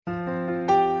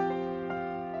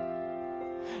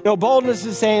Boldness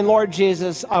is saying, Lord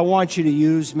Jesus, I want you to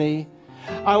use me.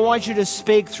 I want you to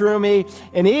speak through me.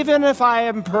 And even if I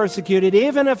am persecuted,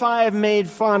 even if I am made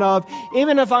fun of,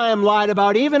 even if I am lied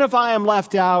about, even if I am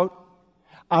left out,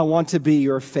 I want to be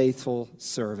your faithful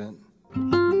servant.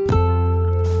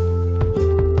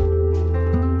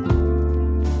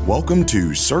 Welcome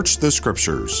to Search the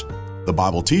Scriptures, the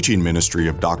Bible teaching ministry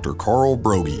of Dr. Carl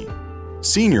Broggi,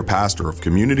 Senior Pastor of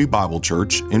Community Bible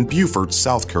Church in Beaufort,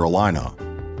 South Carolina.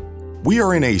 We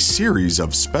are in a series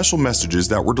of special messages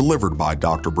that were delivered by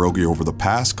Dr. Broggi over the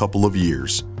past couple of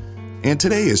years. And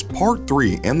today is part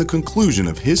 3 and the conclusion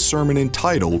of his sermon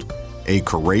entitled, A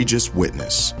Courageous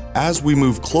Witness. As we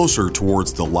move closer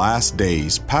towards the last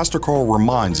days, Pastor Carl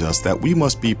reminds us that we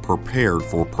must be prepared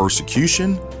for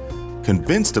persecution,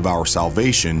 convinced of our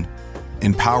salvation,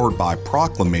 empowered by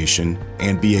proclamation,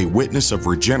 and be a witness of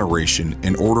regeneration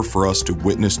in order for us to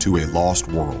witness to a lost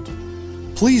world.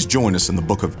 Please join us in the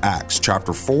book of Acts,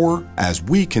 chapter 4, as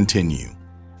we continue.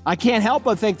 I can't help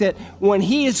but think that when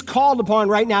he is called upon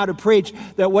right now to preach,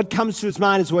 that what comes to his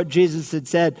mind is what Jesus had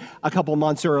said a couple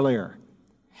months earlier.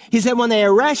 He said, when they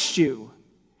arrest you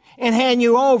and hand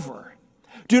you over,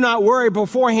 do not worry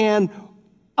beforehand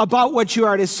about what you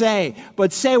are to say,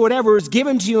 but say whatever is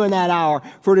given to you in that hour,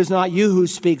 for it is not you who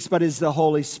speaks, but it is the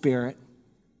Holy Spirit.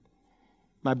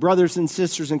 My brothers and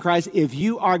sisters in Christ, if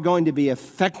you are going to be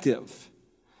effective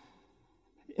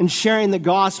in sharing the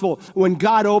gospel, when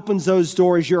God opens those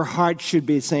doors, your heart should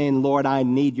be saying, Lord, I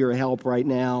need your help right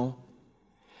now.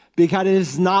 Because it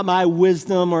is not my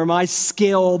wisdom or my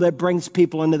skill that brings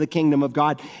people into the kingdom of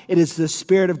God. It is the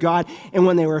Spirit of God. And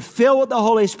when they were filled with the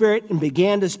Holy Spirit and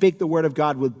began to speak the word of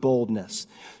God with boldness,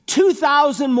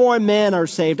 2,000 more men are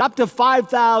saved, up to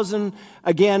 5,000,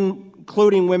 again,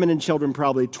 including women and children,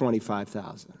 probably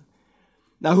 25,000.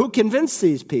 Now, who convinced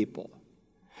these people?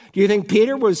 Do you think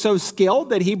Peter was so skilled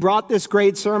that he brought this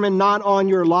great sermon, not on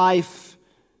your life?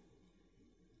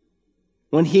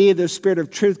 When he, the Spirit of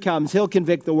truth, comes, he'll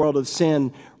convict the world of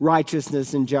sin,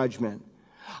 righteousness, and judgment.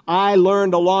 I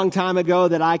learned a long time ago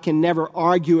that I can never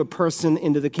argue a person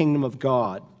into the kingdom of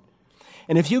God.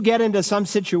 And if you get into some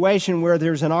situation where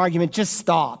there's an argument, just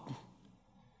stop.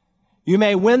 You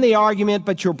may win the argument,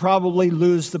 but you'll probably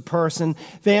lose the person.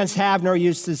 Vance Havner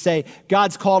used to say,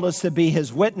 God's called us to be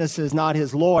his witnesses, not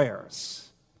his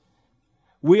lawyers.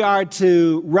 We are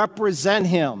to represent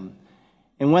him.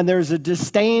 And when there's a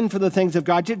disdain for the things of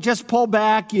God, just pull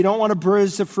back. You don't want to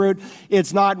bruise the fruit.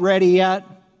 It's not ready yet.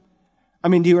 I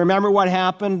mean, do you remember what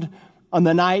happened on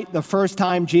the night, the first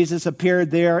time Jesus appeared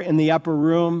there in the upper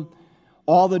room?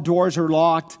 All the doors are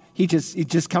locked. He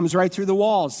just comes right through the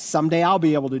walls. Someday I'll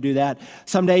be able to do that.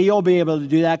 Someday you'll be able to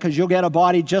do that because you'll get a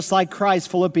body just like Christ,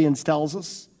 Philippians tells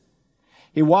us.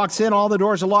 He walks in, all the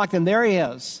doors are locked, and there he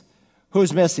is.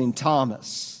 Who's missing?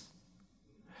 Thomas.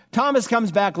 Thomas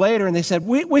comes back later, and they said,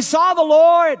 we saw the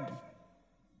Lord.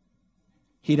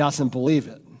 He doesn't believe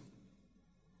it.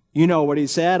 You know what he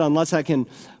said, unless I can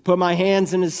put my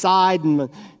hands in his side and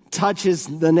touch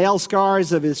the nail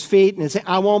scars of his feet, and say,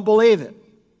 I won't believe it.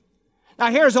 Now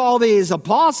here's all these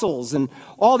apostles and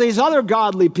all these other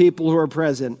godly people who are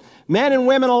present, men and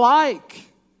women alike.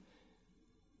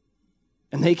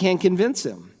 And they can't convince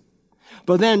him.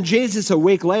 But then Jesus, a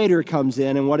week later, comes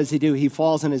in, and what does he do? He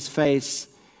falls on his face,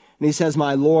 and he says,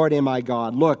 my Lord and my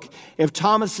God. Look, if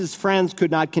Thomas's friends could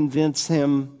not convince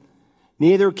him,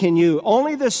 neither can you.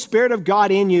 Only the Spirit of God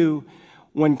in you,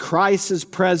 when Christ is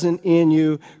present in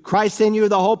you, Christ in you,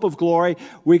 the hope of glory.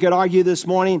 We could argue this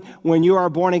morning, when you are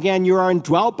born again, you are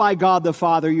indwelt by God the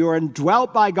Father, you are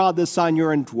indwelt by God the Son, you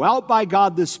are indwelt by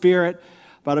God the Spirit.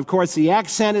 But of course, the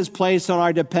accent is placed on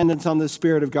our dependence on the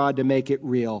Spirit of God to make it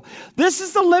real. This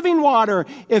is the living water.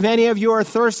 If any of you are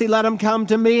thirsty, let him come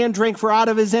to me and drink, for out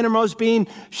of his innermost being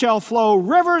shall flow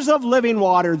rivers of living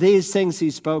water. These things he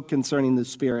spoke concerning the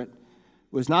Spirit.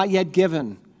 It was not yet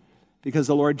given, because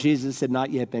the Lord Jesus had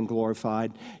not yet been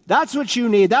glorified. That's what you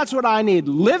need. That's what I need.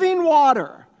 Living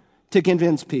water to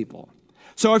convince people.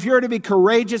 So if you're to be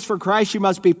courageous for Christ, you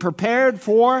must be prepared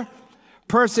for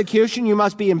persecution. You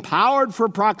must be empowered for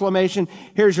proclamation.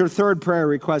 Here's your third prayer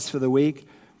request for the week.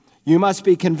 You must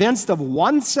be convinced of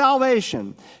one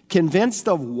salvation. Convinced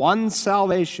of one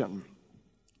salvation.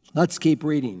 Let's keep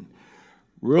reading.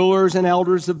 Rulers and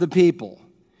elders of the people,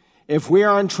 if we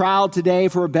are on trial today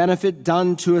for a benefit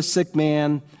done to a sick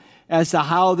man, as to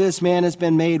how this man has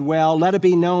been made well, let it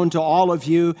be known to all of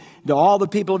you, to all the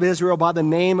people of Israel, by the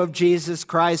name of Jesus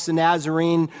Christ the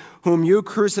Nazarene, whom you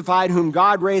crucified, whom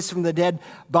God raised from the dead.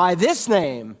 By this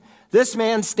name, this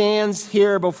man stands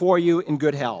here before you in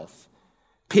good health.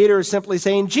 Peter is simply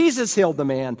saying, Jesus healed the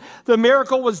man. The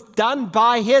miracle was done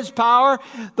by his power,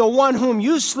 the one whom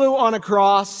you slew on a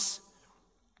cross.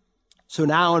 So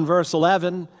now in verse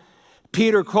 11,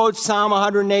 Peter quotes Psalm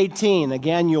 118.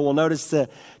 Again, you will notice the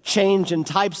change in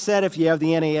typeset if you have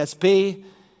the NASB.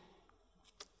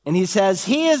 And he says,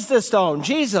 he is the stone,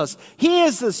 Jesus, he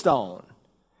is the stone,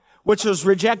 which was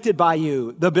rejected by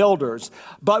you, the builders,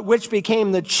 but which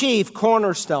became the chief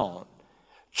cornerstone.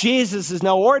 Jesus is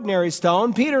no ordinary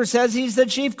stone. Peter says he's the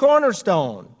chief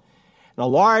cornerstone. And a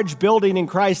large building in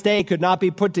Christ's day could not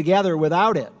be put together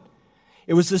without it.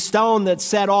 It was the stone that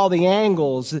set all the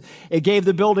angles. It gave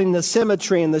the building the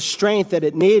symmetry and the strength that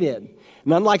it needed.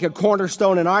 And unlike a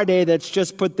cornerstone in our day that's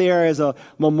just put there as a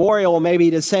memorial,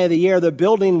 maybe to say the year the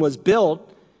building was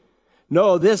built,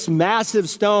 no, this massive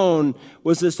stone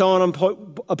was the stone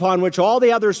upon which all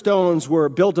the other stones were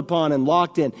built upon and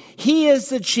locked in. He is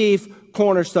the chief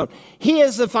cornerstone. He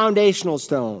is the foundational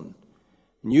stone.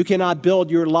 And you cannot build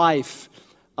your life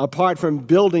apart from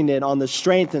building it on the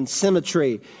strength and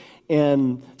symmetry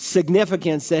and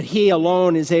significance that he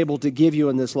alone is able to give you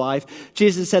in this life.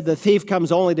 Jesus said, the thief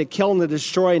comes only to kill and to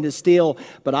destroy and to steal,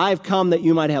 but I've come that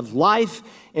you might have life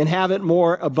and have it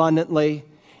more abundantly.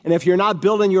 And if you're not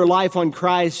building your life on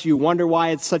Christ, you wonder why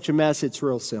it's such a mess. It's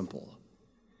real simple.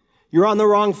 You're on the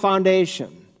wrong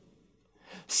foundation.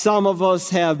 Some of us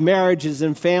have marriages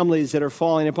and families that are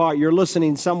falling apart. You're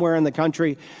listening somewhere in the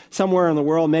country, somewhere in the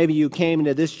world. Maybe you came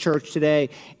into this church today,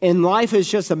 and life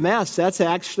is just a mess. That's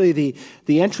actually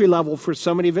the entry level for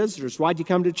so many visitors. Why'd you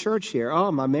come to church here? Oh,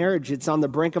 my marriage, it's on the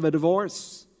brink of a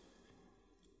divorce.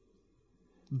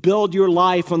 Build your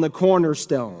life on the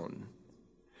cornerstone.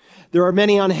 There are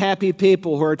many unhappy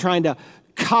people who are trying to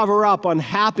cover up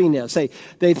unhappiness.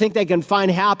 They think they can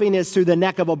find happiness through the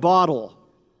neck of a bottle,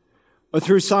 or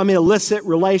through some illicit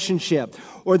relationship,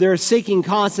 or they're seeking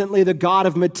constantly the god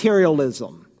of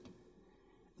materialism.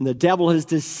 And the devil has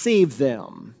deceived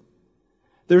them.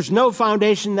 There's no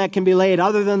foundation that can be laid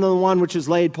other than the one which is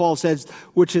laid, Paul says,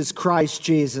 which is Christ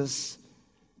Jesus.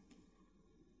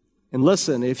 And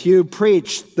listen, if you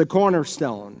preach the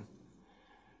cornerstone,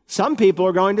 some people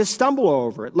are going to stumble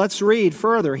over it. Let's read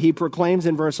further. He proclaims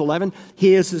in verse 11,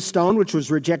 he is the stone which was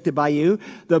rejected by you,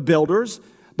 the builders,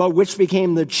 but which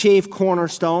became the chief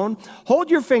cornerstone.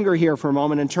 Hold your finger here for a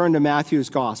moment and turn to Matthew's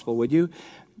gospel, would you?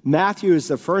 Matthew is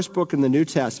the first book in the New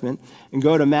Testament, and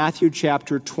go to Matthew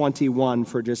chapter 21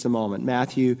 for just a moment.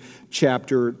 Matthew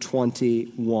chapter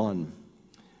 21.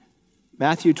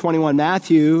 Matthew 21.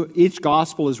 Matthew, each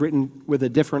gospel is written with a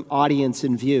different audience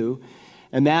in view,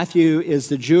 and Matthew is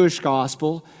the Jewish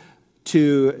gospel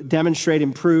to demonstrate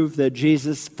and prove that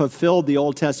Jesus fulfilled the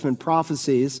Old Testament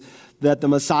prophecies that the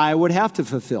Messiah would have to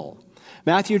fulfill.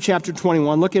 Matthew chapter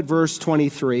 21, look at verse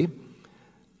 23.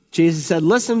 Jesus said,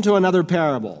 listen to another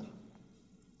parable.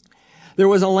 There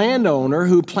was a landowner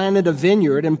who planted a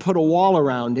vineyard and put a wall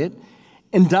around it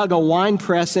and dug a wine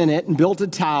press in it and built a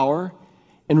tower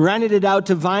and rented it out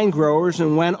to vine growers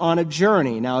and went on a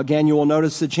journey. Now again, you will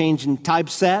notice the change in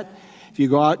typeset. If you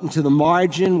go out into the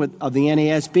margin of the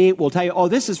NASB, it will tell you, oh,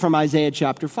 this is from Isaiah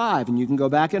chapter 5. And you can go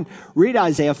back and read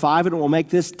Isaiah 5, and it will make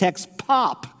this text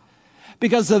pop.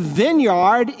 Because the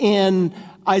vineyard in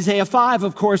Isaiah 5,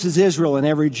 of course, is Israel, and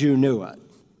every Jew knew it.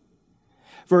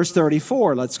 Verse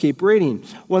 34, let's keep reading.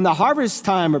 When the harvest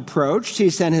time approached, he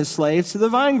sent his slaves to the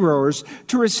vine growers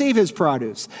to receive his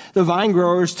produce. The vine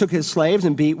growers took his slaves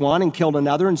and beat one and killed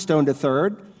another and stoned a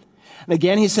third. And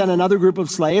again, he sent another group of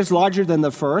slaves larger than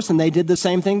the first, and they did the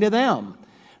same thing to them.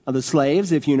 Now, the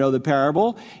slaves, if you know the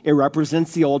parable, it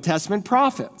represents the Old Testament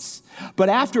prophets. But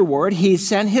afterward, he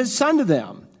sent his son to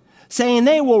them, saying,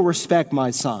 they will respect my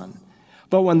son.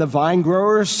 But when the vine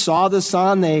growers saw the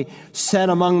son, they said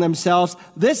among themselves,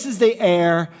 this is the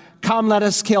heir. Come, let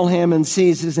us kill him and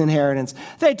seize his inheritance.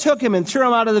 They took him and threw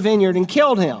him out of the vineyard and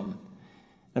killed him.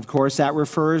 Of course, that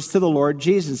refers to the Lord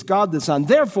Jesus, God the Son.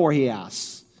 Therefore, he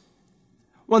asks,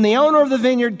 when the owner of the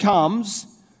vineyard comes,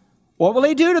 what will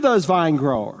he do to those vine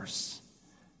growers?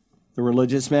 The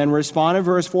religious men responded,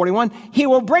 verse 41, he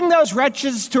will bring those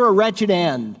wretches to a wretched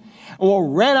end and will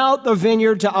rent out the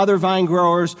vineyard to other vine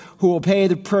growers who will pay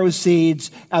the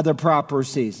proceeds at the proper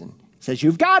season. He says,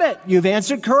 you've got it. You've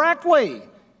answered correctly.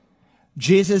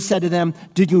 Jesus said to them,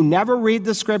 did you never read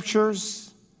the scriptures?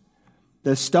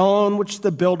 The stone which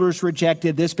the builders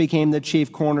rejected, this became the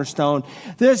chief cornerstone.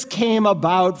 This came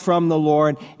about from the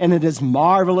Lord, and it is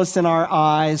marvelous in our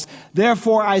eyes.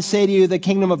 Therefore, I say to you, the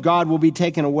kingdom of God will be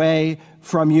taken away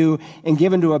from you and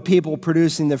given to a people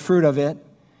producing the fruit of it.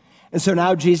 And so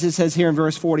now Jesus says here in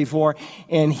verse 44,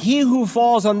 and he who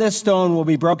falls on this stone will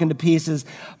be broken to pieces,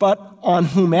 but on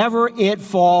whomever it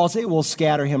falls, it will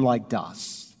scatter him like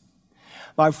dust.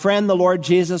 My friend, the Lord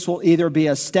Jesus will either be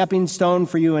a stepping stone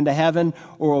for you into heaven,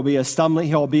 or he'll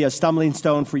be a stumbling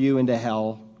stone for you into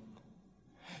hell.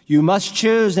 You must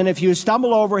choose, and if you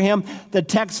stumble over him, the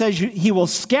text says he will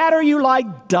scatter you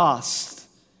like dust.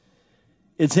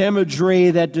 It's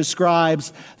imagery that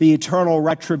describes the eternal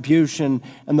retribution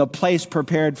and the place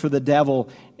prepared for the devil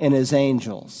and his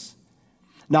angels.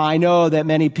 Now, I know that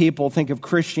many people think of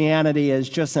Christianity as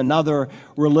just another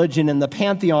religion in the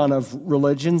pantheon of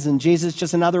religions, and Jesus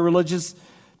just another religious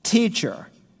teacher.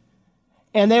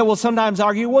 And they will sometimes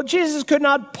argue, well, Jesus could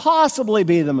not possibly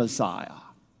be the Messiah.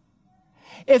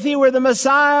 If he were the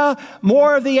Messiah,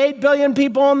 more of the 8 billion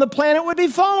people on the planet would be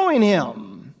following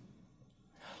him.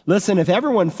 Listen, if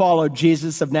everyone followed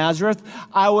Jesus of Nazareth,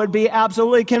 I would be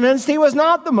absolutely convinced he was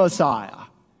not the Messiah.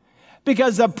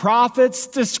 Because the prophets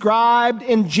described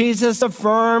and Jesus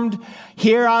affirmed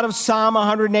here out of Psalm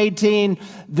 118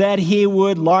 that he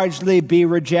would largely be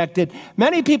rejected.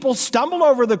 Many people stumble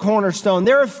over the cornerstone.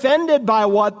 They're offended by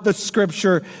what the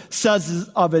scripture says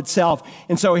of itself.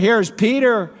 And so here's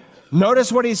Peter.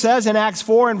 Notice what he says in Acts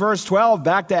 4 and verse 12,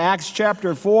 back to Acts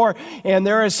chapter 4. And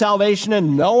there is salvation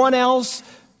in no one else,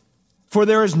 for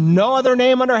there is no other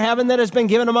name under heaven that has been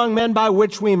given among men by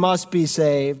which we must be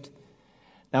saved.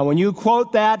 Now, when you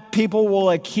quote that, people will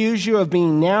accuse you of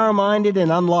being narrow-minded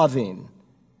and unloving.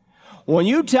 When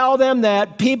you tell them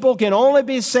that people can only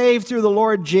be saved through the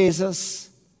Lord Jesus,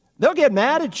 they'll get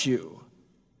mad at you.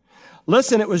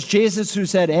 Listen, it was Jesus who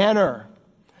said, enter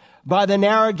by the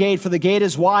narrow gate, for the gate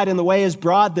is wide and the way is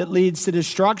broad that leads to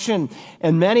destruction.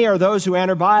 And many are those who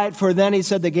enter by it. For then he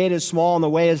said, the gate is small and the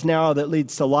way is narrow that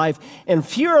leads to life. And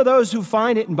few are those who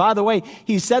find it. And by the way,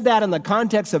 he said that in the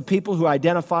context of people who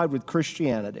identified with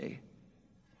Christianity.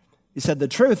 He said, the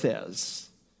truth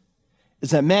is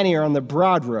that many are on the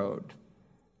broad road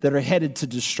that are headed to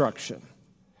destruction.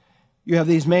 You have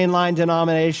these mainline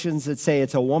denominations that say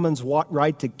it's a woman's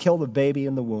right to kill the baby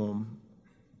in the womb.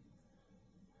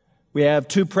 We have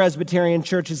 2 Presbyterian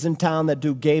churches in town that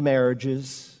do gay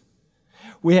marriages.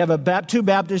 We have 2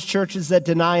 Baptist churches that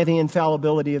deny the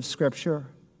infallibility of Scripture.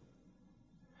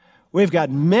 We've got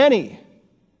many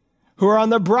who are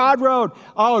on the broad road.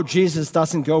 Oh, Jesus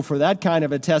doesn't go for that kind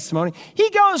of a testimony.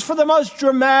 He goes for the most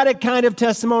dramatic kind of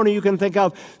testimony you can think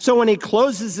of. So when he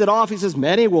closes it off, he says,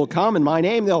 many will come in my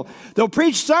name. They'll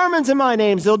preach sermons in my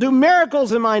name. They'll do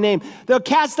miracles in my name. They'll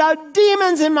cast out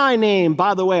demons in my name.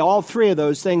 By the way, all 3 of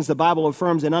those things the Bible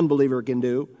affirms an unbeliever can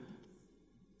do.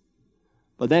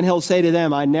 But then he'll say to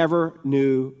them, I never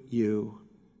knew you.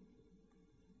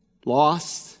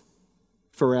 Lost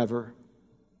forever.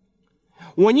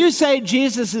 When you say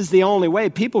Jesus is the only way,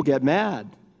 people get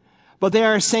mad. But they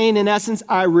are saying, in essence,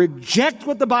 I reject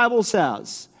what the Bible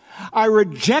says. I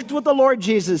reject what the Lord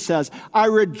Jesus says. I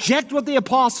reject what the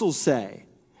apostles say.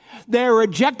 They're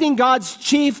rejecting God's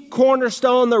chief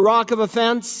cornerstone, the rock of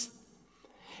offense.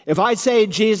 If I say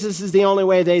Jesus is the only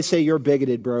way, they say, you're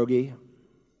bigoted, Broggy.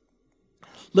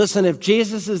 Listen, if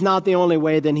Jesus is not the only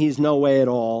way, then he's no way at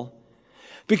all.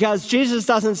 Because Jesus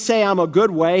doesn't say I'm a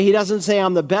good way. He doesn't say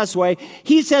I'm the best way.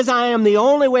 He says I am the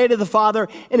only way to the Father.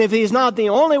 And if he's not the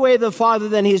only way to the Father,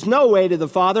 then he's no way to the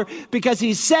Father. Because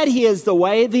he said he is the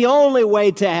way, the only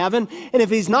way to heaven. And if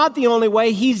he's not the only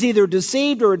way, he's either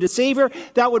deceived or a deceiver.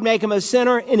 That would make him a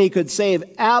sinner, and he could save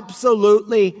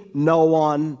absolutely no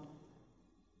one.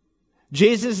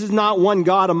 Jesus is not one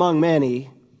God among many.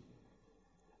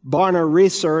 Barna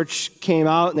Research came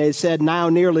out and they said now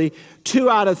nearly 2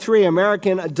 out of 3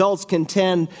 American adults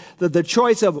contend that the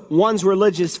choice of one's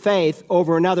religious faith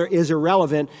over another is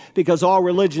irrelevant because all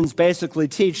religions basically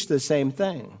teach the same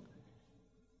thing.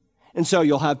 And so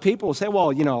you'll have people say,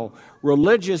 well,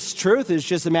 religious truth is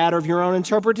just a matter of your own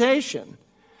interpretation.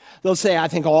 They'll say, I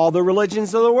think all the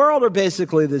religions of the world are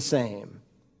basically the same.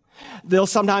 They'll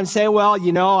sometimes say, well,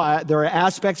 there are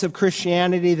aspects of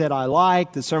Christianity that I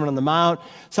like, the Sermon on the Mount,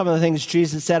 some of the things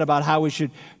Jesus said about how we should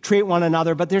treat one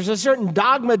another, but there's a certain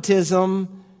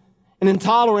dogmatism and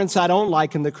intolerance I don't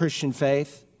like in the Christian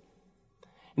faith.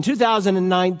 In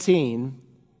 2019,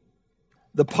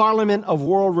 the Parliament of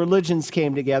World Religions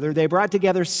came together. They brought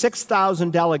together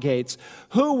 6,000 delegates.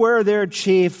 Who were their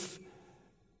chief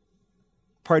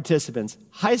participants?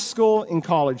 High school and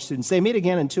college students. They meet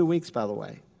again in 2 weeks, by the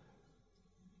way.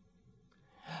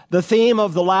 The theme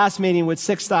of the last meeting with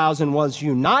 6,000 was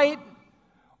unite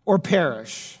or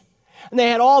perish. And they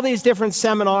had all these different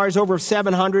seminars, over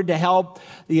 700, to help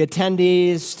the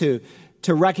attendees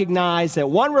to recognize that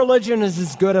one religion is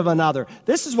as good as another.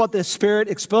 This is what the Spirit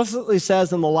explicitly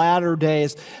says in the latter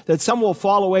days, that some will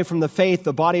fall away from the faith,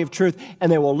 the body of truth,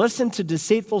 and they will listen to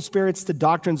deceitful spirits, to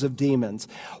doctrines of demons.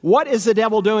 What is the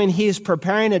devil doing? He's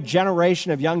preparing a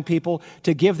generation of young people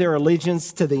to give their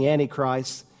allegiance to the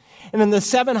Antichrist. And in the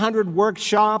 700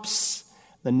 workshops,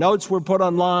 the notes were put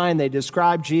online. They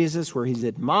describe Jesus where he's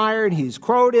admired, he's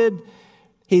quoted,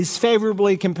 he's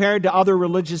favorably compared to other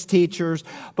religious teachers,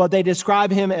 but they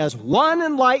describe him as one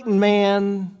enlightened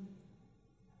man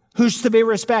who's to be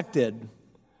respected,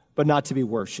 but not to be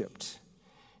worshiped.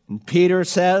 And Peter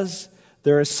says,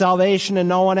 there is salvation in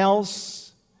no one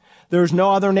else. There is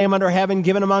no other name under heaven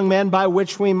given among men by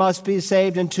which we must be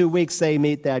saved. In 2 weeks, they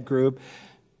meet that group.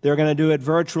 They're going to do it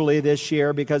virtually this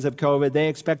year because of COVID. They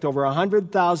expect over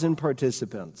 100,000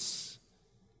 participants.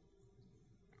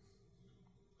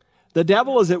 The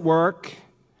devil is at work.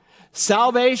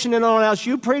 Salvation and no one else.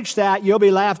 You preach that, you'll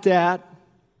be laughed at.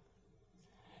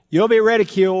 You'll be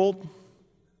ridiculed.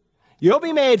 You'll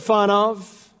be made fun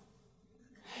of.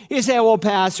 You say, well,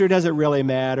 Pastor, does it really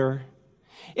matter?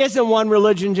 Isn't one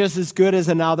religion just as good as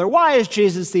another? Why is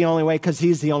Jesus the only way? Because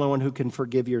he's the only one who can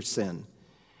forgive your sin.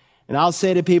 And I'll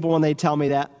say to people when they tell me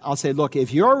that, I'll say, look,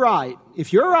 if you're right,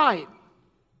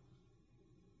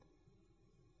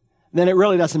 then it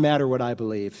really doesn't matter what I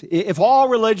believe. If all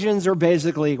religions are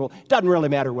basically equal, it doesn't really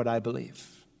matter what I believe.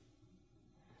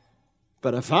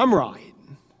 But if I'm right,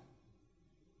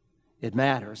 it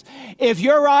matters. If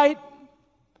you're right,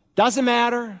 doesn't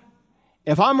matter.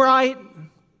 If I'm right,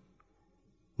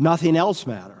 nothing else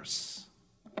matters.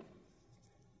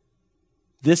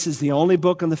 This is the only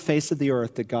book on the face of the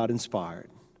earth that God inspired.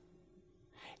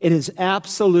 It is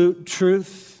absolute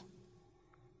truth.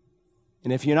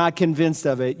 And if you're not convinced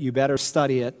of it, you better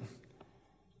study it,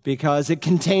 because it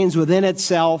contains within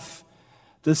itself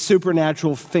the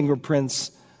supernatural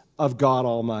fingerprints of God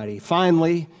Almighty.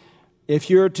 Finally, if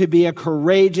you're to be a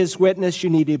courageous witness, you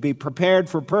need to be prepared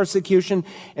for persecution,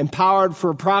 empowered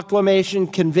for proclamation,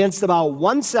 convinced about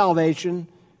one salvation,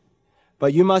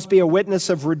 but you must be a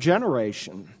witness of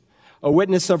regeneration. A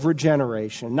witness of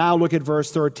regeneration. Now look at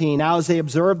verse 13. Now as they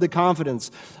observed the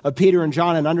confidence of Peter and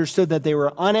John and understood that they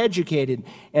were uneducated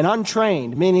and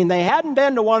untrained, meaning they hadn't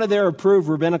been to one of their approved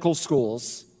rabbinical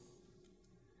schools,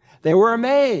 they were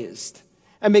amazed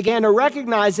and began to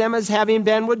recognize them as having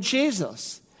been with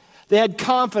Jesus. They had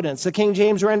confidence. The King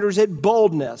James renders it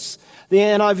boldness. The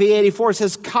NIV 84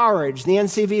 says courage. The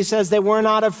NCV says they were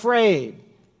not afraid.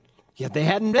 Yet they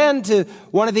hadn't been to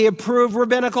one of the approved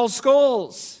rabbinical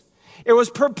schools. It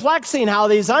was perplexing how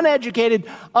these uneducated,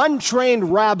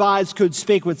 untrained rabbis could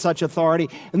speak with such authority,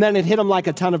 and then it hit them like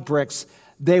a ton of bricks.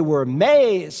 They were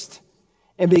amazed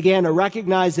and began to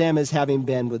recognize them as having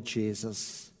been with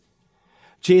Jesus.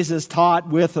 Jesus taught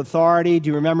with authority. Do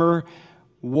you remember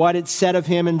what it said of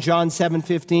him in John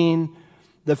 7:15?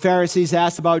 The Pharisees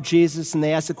asked about Jesus, and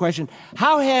they asked the question,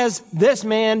 how has this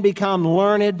man become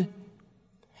learned,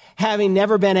 having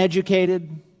never been educated?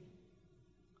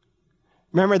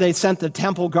 Remember, they sent the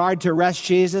temple guard to arrest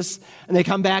Jesus, and they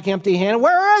come back empty-handed.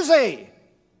 Where is he?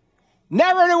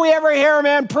 Never do we ever hear a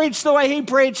man preach the way he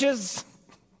preaches.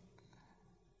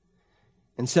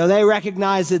 And so they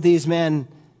recognized that these men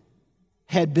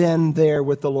had been there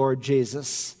with the Lord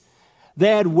Jesus.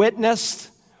 They had witnessed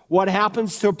what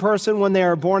happens to a person when they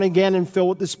are born again and filled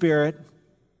with the Spirit.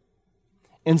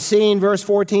 And seeing, verse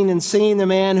 14, and seeing the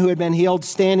man who had been healed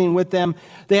standing with them,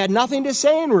 they had nothing to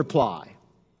say in reply.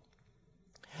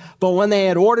 But when they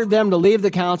had ordered them to leave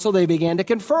the council, they began to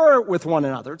confer with one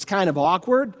another. It's kind of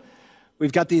awkward.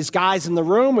 We've got these guys in the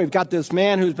room. We've got this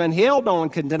man who's been healed. No one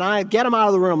can deny it. Get him out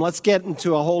of the room. Let's get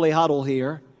into a holy huddle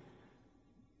here.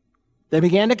 They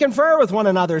began to confer with one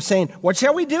another, saying, what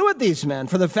shall we do with these men?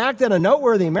 For the fact that a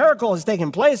noteworthy miracle has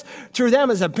taken place through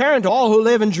them is apparent to all who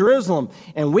live in Jerusalem,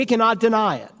 and we cannot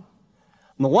deny it.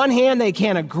 On the one hand, they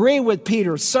can't agree with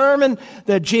Peter's sermon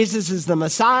that Jesus is the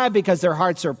Messiah because their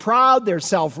hearts are proud, they're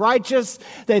self-righteous,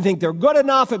 they think they're good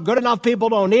enough, and good enough people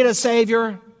don't need a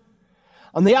Savior.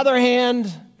 On the other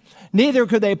hand, neither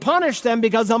could they punish them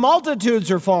because the multitudes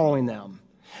are following them.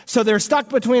 So they're stuck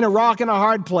between a rock and a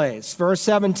hard place. Verse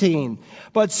 17,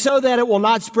 but so that it will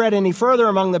not spread any further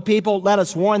among the people, let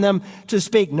us warn them to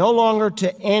speak no longer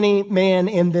to any man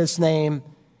in this name.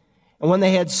 And when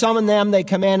they had summoned them, they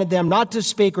commanded them not to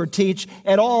speak or teach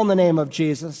at all in the name of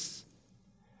Jesus.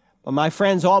 But my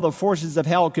friends, all the forces of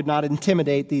hell could not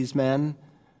intimidate these men.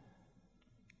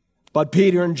 But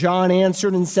Peter and John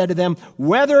answered and said to them,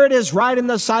 whether it is right in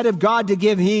the sight of God to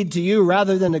give heed to you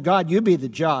rather than to God, you be the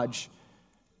judge.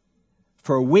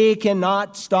 For we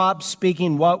cannot stop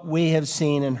speaking what we have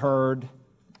seen and heard.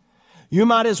 You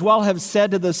might as well have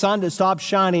said to the sun to stop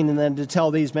shining and then to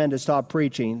tell these men to stop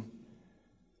preaching.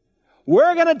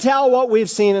 We're going to tell what we've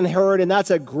seen and heard, and that's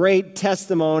a great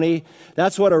testimony.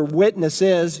 That's what a witness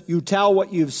is. You tell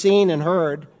what you've seen and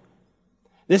heard.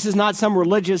 This is not some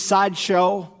religious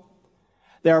sideshow.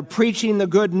 They're preaching the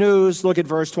good news. Look at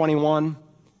verse 21.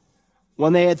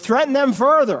 When they had threatened them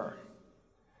further,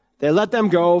 they let them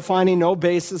go, finding no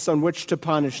basis on which to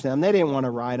punish them. They didn't want to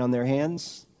ride on their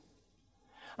hands.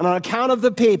 And on account of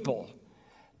the people,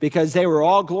 because they were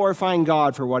all glorifying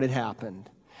God for what had happened.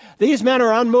 These men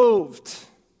are unmoved,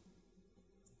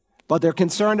 but they're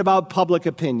concerned about public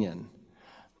opinion.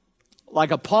 Like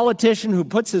a politician who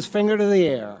puts his finger to the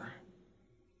air.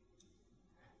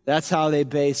 That's how they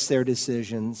base their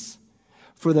decisions.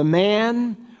 For the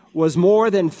man was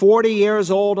more than 40 years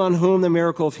old on whom the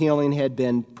miracle of healing had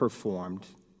been performed.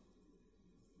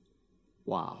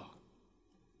 Wow.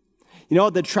 You know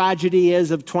what the tragedy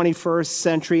is of 21st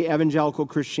century evangelical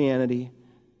Christianity?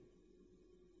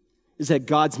 Is that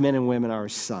God's men and women are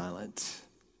silent.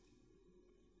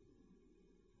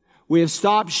 We have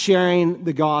stopped sharing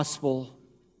the gospel.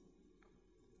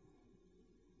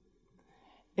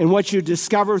 And what you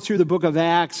discover through the book of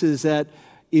Acts is that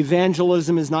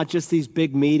evangelism is not just these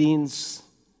big meetings.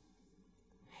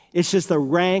 It's just the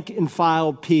rank and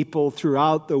file people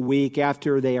throughout the week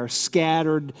after they are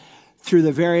scattered through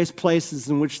the various places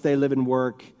in which they live and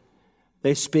work.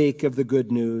 They speak of the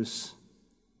good news.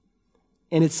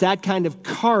 And it's that kind of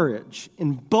courage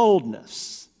and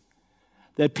boldness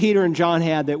that Peter and John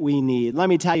had that we need. Let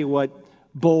me tell you what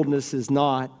boldness is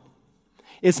not.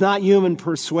 It's not human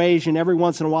persuasion. Every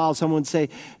once in a while, someone would say,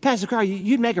 Pastor Carl,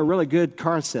 you'd make a really good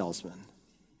car salesman.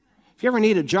 If you ever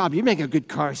need a job, you'd make a good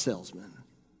car salesman.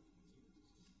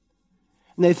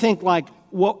 And they think like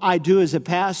what I do as a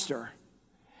pastor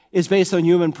is based on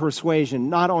human persuasion,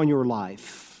 not on your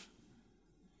life.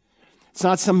 It's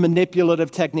not some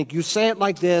manipulative technique. You say it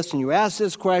like this, and you ask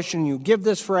this question, you give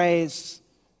this phrase.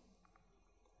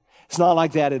 It's not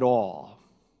like that at all.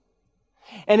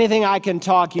 Anything I can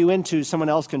talk you into, someone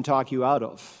else can talk you out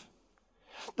of.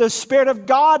 The Spirit of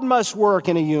God must work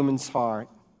in a human's heart.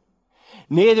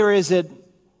 Neither is it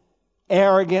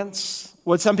arrogance,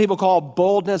 what some people call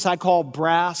boldness, I call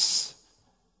brass.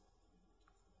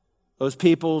 Those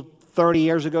people 30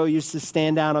 years ago used to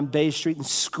stand down on Bay Street and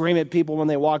scream at people when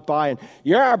they walked by, and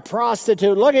you're a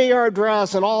prostitute, look at your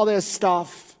dress, and all this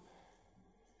stuff.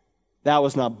 That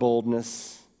was not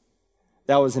boldness.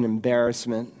 That was an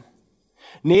embarrassment.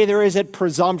 Neither is it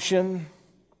presumption.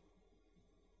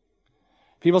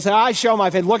 People say, I show my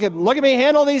faith. Look at me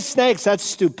handle these snakes. That's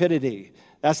stupidity.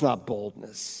 That's not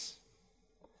boldness.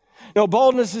 No,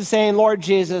 boldness is saying, Lord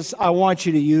Jesus, I want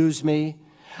you to use me.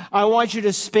 I want you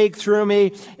to speak through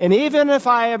me. And even if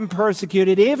I am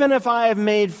persecuted, even if I am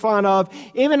made fun of,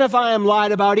 even if I am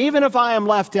lied about, even if I am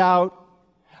left out,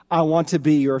 I want to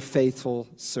be your faithful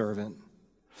servant.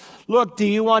 Look, do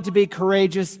you want to be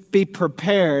courageous? Be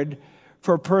prepared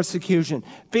for persecution.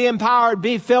 Be empowered.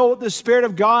 Be filled with the Spirit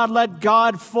of God. Let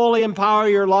God fully empower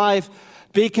your life.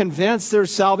 Be convinced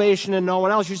there's salvation in no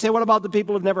one else. You say, what about the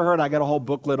people who've never heard? I got a whole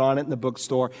booklet on it in the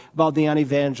bookstore about the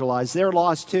unevangelized. They're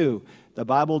lost too. The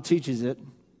Bible teaches it.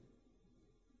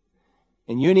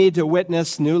 And you need to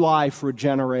witness new life,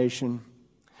 regeneration.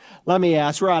 Let me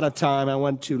ask, we're out of time. I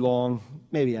went too long.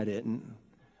 Maybe I didn't.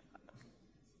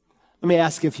 Let me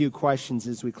ask a few questions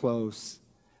as we close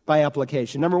by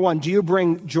application. Number one, do you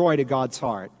bring joy to God's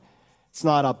heart? It's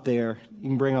not up there. You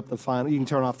can bring up the final. You can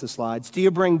turn off the slides. Do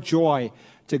you bring joy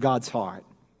to God's heart?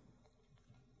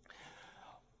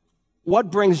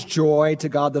 What brings joy to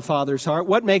God the Father's heart?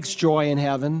 What makes joy in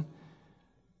heaven?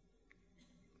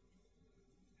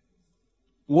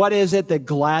 What is it that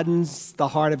gladdens the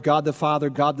heart of God the Father,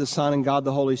 God the Son, and God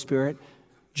the Holy Spirit?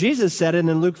 Jesus said it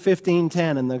in Luke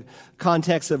 15:10 in the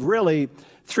context of really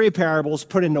three parables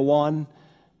put into one,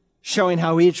 showing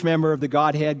how each member of the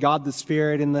Godhead, God the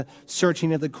Spirit in the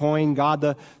searching of the coin, God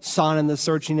the Son in the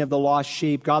searching of the lost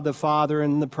sheep, God the Father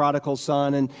in the prodigal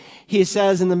son. And he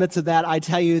says in the midst of that, I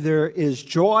tell you, there is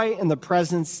joy in the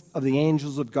presence of the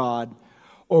angels of God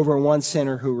over one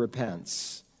sinner who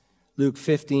repents. Luke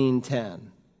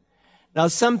 15:10. Now,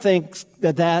 some think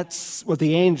that that's what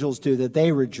the angels do, that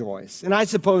they rejoice. And I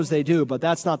suppose they do, but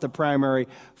that's not the primary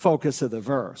focus of the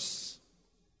verse.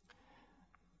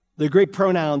 The Greek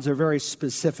pronouns are very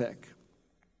specific.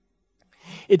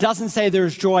 It doesn't say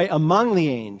there's joy among the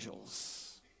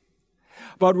angels,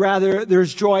 but rather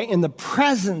there's joy in the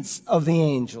presence of the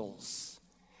angels.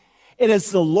 It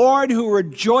is the Lord who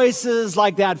rejoices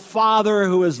like that father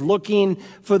who is looking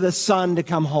for the son to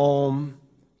come home.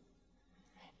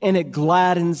 And it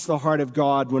gladdens the heart of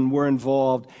God when we're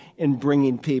involved in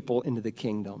bringing people into the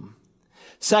kingdom.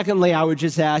 Secondly, I would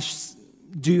just ask,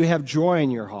 do you have joy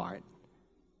in your heart?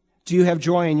 Do you have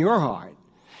joy in your heart?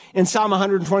 In Psalm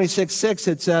 126:6,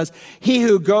 it says, "He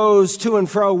who goes to and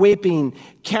fro weeping,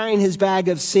 carrying his bag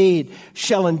of seed,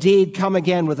 shall indeed come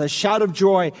again with a shout of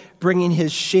joy, bringing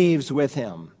his sheaves with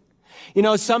him." You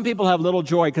know, some people have little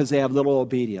joy because they have little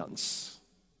obedience.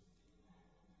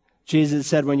 Jesus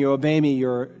said, when you obey me,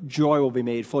 your joy will be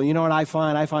made full. You know what I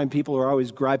find? I find people who are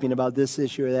always griping about this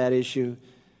issue or that issue.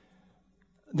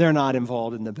 They're not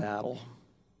involved in the battle.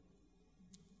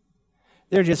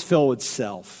 They're just filled with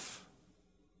self.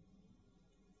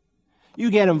 You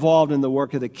get involved in the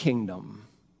work of the kingdom.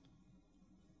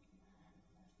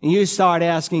 And you start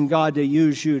asking God to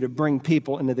use you to bring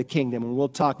people into the kingdom. And we'll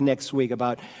talk next week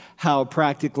about how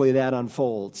practically that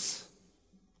unfolds.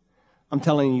 I'm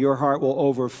telling you, your heart will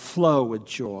overflow with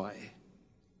joy.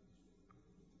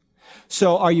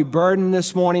 So are you burdened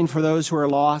this morning for those who are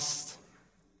lost?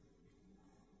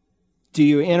 Do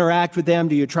you interact with them?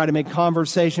 Do you try to make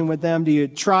conversation with them? Do you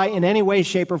try in any way,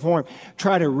 shape, or form,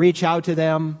 try to reach out to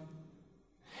them?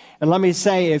 And let me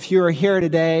say, if you're here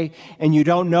today and you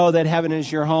don't know that heaven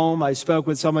is your home, I spoke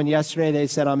with someone yesterday, they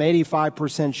said, I'm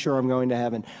 85% sure I'm going to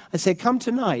heaven. I say, come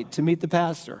tonight to meet the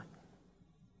pastor.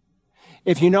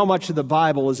 If you know much of the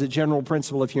Bible, as a general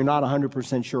principle, if you're not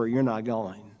 100% sure, you're not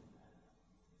going.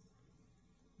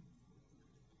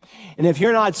 And if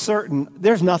you're not certain,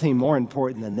 there's nothing more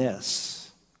important than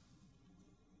this.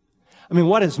 I mean,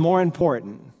 what is more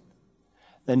important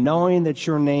than knowing that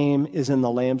your name is in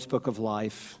the Lamb's Book of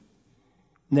Life?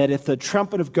 And that if the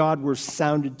trumpet of God were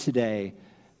sounded today,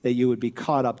 that you would be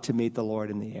caught up to meet the Lord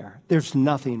in the air. There's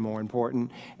nothing more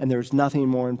important, and there's nothing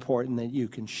more important that you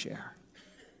can share.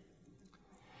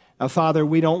 Now, Father,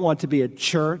 we don't want to be a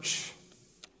church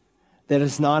that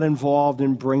is not involved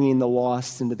in bringing the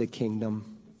lost into the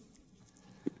kingdom.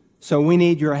 So we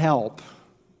need your help.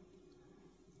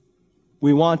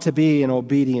 We want to be an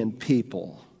obedient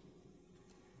people.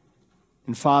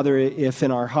 And Father, if in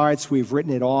our hearts we've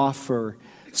written it off for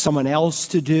someone else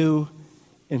to do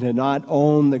and to not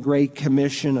own the great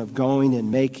commission of going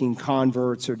and making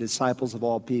converts or disciples of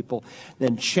all people,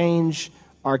 then change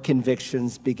our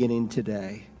convictions beginning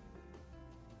today.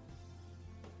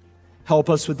 Help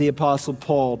us with the Apostle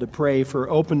Paul to pray for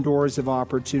open doors of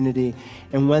opportunity,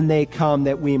 and when they come,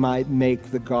 that we might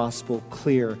make the gospel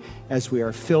clear as we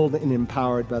are filled and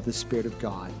empowered by the Spirit of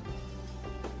God.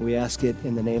 We ask it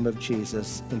in the name of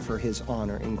Jesus and for his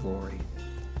honor and glory.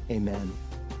 Amen.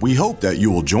 We hope that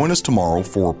you will join us tomorrow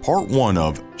for part 1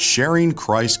 of Sharing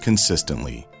Christ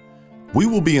Consistently. We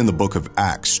will be in the book of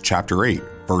Acts, chapter 8,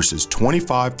 verses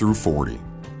 25 through 40.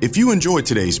 If you enjoyed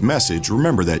today's message,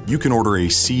 remember that you can order a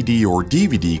CD or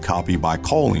DVD copy by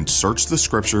calling Search the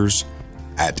Scriptures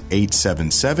at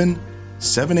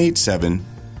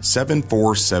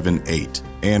 877-787-7478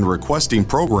 and requesting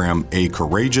program A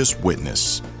Courageous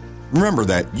Witness. Remember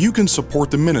that you can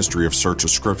support the ministry of Search the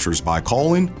Scriptures by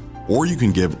calling, or you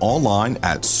can give online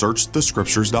at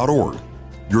searchthescriptures.org.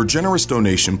 Your generous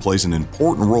donation plays an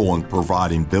important role in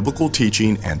providing biblical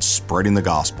teaching and spreading the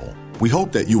gospel. We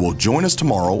hope that you will join us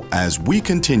tomorrow as we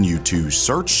continue to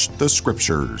search the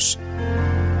Scriptures.